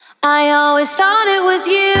I always thought it was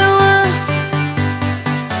you.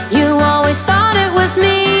 You always thought it was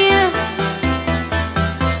me.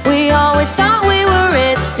 We always thought we were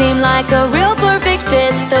it. Seemed like a real perfect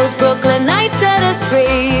fit. Those Brooklyn nights set us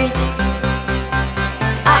free.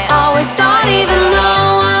 I always thought even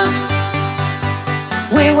though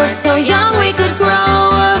we were so young we could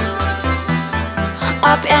grow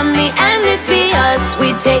up, in the end it'd be us.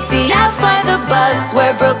 We'd take the F by the bus,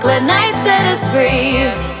 where Brooklyn nights set us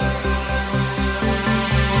free.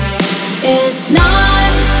 It's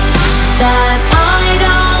not that I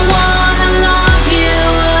don't wanna love you,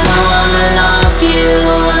 wanna love you.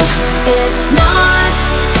 It's not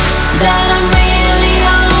that I'm really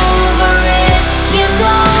over it, you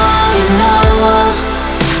know.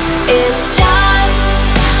 It's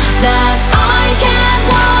just that I can't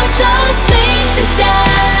watch us bleed to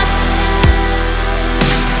death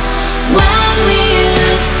when we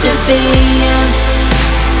used to be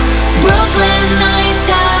Brooklyn nights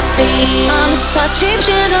happy. I'm such a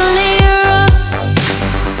chandelier.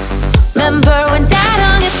 Remember when Dad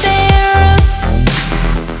hung it there,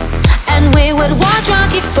 and we would watch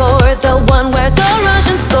Rocky IV, the one where the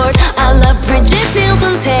Russian scored. I love Bridget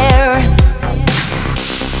Nielsen's hair.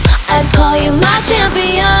 I'd call you my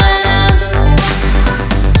champion.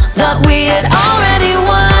 Thought we had already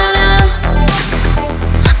won,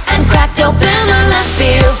 and cracked open our last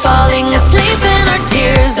beer, falling asleep in our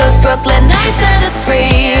tears. Those Brooklyn nights set us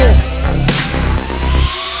free.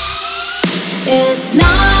 It's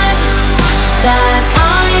not that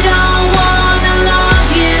I don't wanna love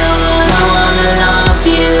you, wanna love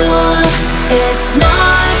you. It's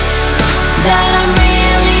not that I'm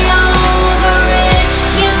really over it,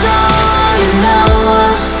 you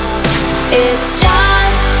know. It's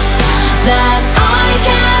just that I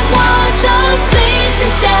can't watch us bleed to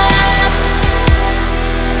death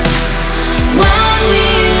when we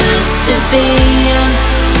used to be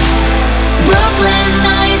Brooklyn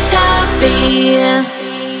nights happy.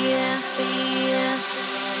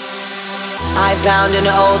 I found an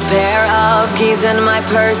old pair of keys in my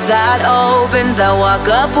purse that opened the walk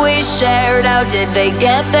up we shared. How did they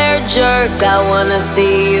get there, jerk? I wanna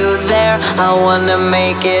see you there, I wanna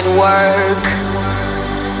make it work.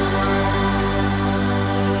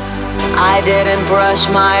 I didn't brush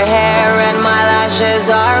my hair and my lashes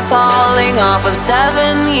are falling off of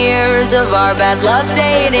 7 years of our bad luck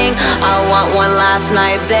dating. I want one last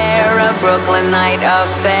night there, a Brooklyn night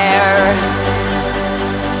affair.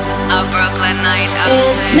 A Brooklyn night affair.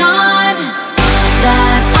 It's not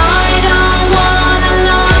that I don't wanna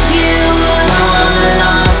love you, wanna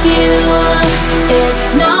love you. It's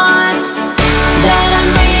not that I'm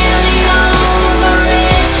really over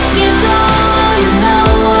it, you know.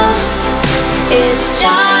 It's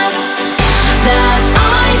just that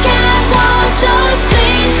I can't watch us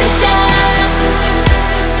bleed to death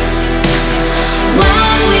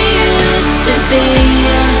when we used to be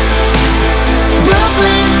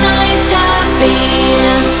Brooklyn nights happy.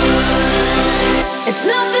 It's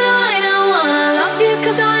not that I don't wanna love you,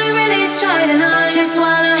 'cause I really tried, and I just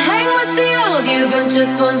wanna hang with the old you for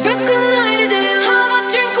just one Brooklyn night to do. Have a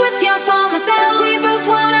drink with you for myself. We both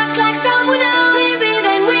won't act like someone else. Maybe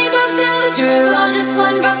then we both tell the truth.